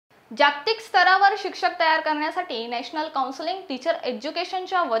जागतिक स्तरावर शिक्षक तयार करण्यासाठी नॅशनल काउन्सिलिंग टीचर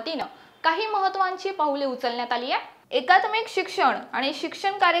एज्युकेशनच्या वतीनं काही महत्त्वाची पाऊले उचलण्यात आली आहे। एकात्मिक शिक्षण आणि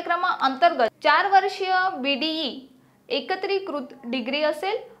शिक्षण कार्यक्रमाअंतर्गत 4 वर्षीय बीडीई एकत्रीकृत डिग्री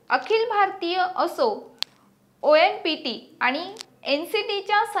असेल, अखिल भारतीय असो, ONPT आणि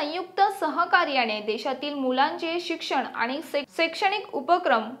NCTच्या संयुक्त सहकार्याने देशातील मुलांचे शिक्षण आणि शैक्षणिक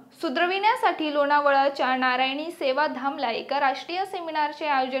उपक्रम सुधरविण्यासाठी लोणावळ्याच्या नारायणी सेवा धामला एका राष्ट्रीय सेमिनारचे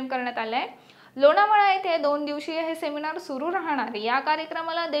आयोजन करण्यात आले आहे। लोणावळा येथे 2 दिवसीय हे सेमिनार सुरू राहणार। या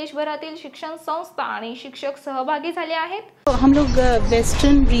कार्यक्रमाला देशभरातील शिक्षण संस्था आणि शिक्षक सहभागी झाले आहेत। हम लोग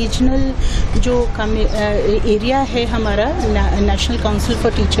वेस्टर्न रीजनल जो एरिया है हमारा national council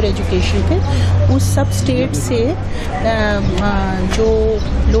for teacher education के, उस सब स्टेट से जो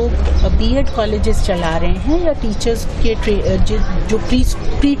लोग बीएड कॉलेजेस चला रहे हैं या टीचर्स के जो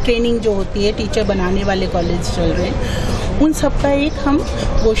प्री ट्रेनिंग जो होती है, टीचर बनाने वाले कॉलेज चल रहे हैं, उन सब का एक हम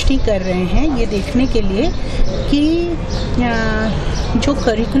गोष्ठी कर रहे हैं ये देखने के लिए कि जो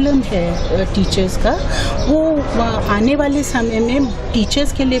करिकुलम है टीचर्स का वो आने वाले समय में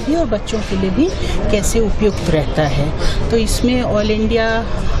टीचर्स के लिए भी और बच्चों के लिए भी कैसे उपयुक्त रहता है। तो इसमें ऑल इंडिया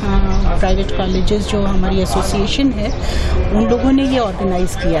प्राइवेट कॉलेजेस जो हमारी एसोसिएशन है, उन लोगों ने ये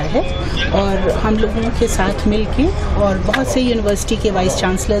ऑर्गेनाइज़ किया है और हम लोगों के साथ मिलके, और बहुत से यूनिवर्सिटी के वाइस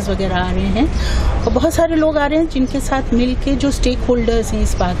चांसलर्स वगैरह आ रहे हैं और बहुत सारे लोग आ रहे हैं जिनके साथ मिलके जो स्टेक होल्डर्स हैं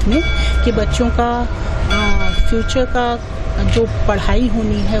इस बात में कि बच्चों का फ्यूचर का जो पढ़ाई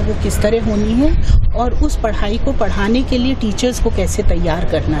होनी है वो किस तरह होनी है और उस पढ़ाई को पढ़ाने के लिए टीचर्स को कैसे तैयार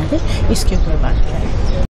करना है, इसके ऊपर बात करें।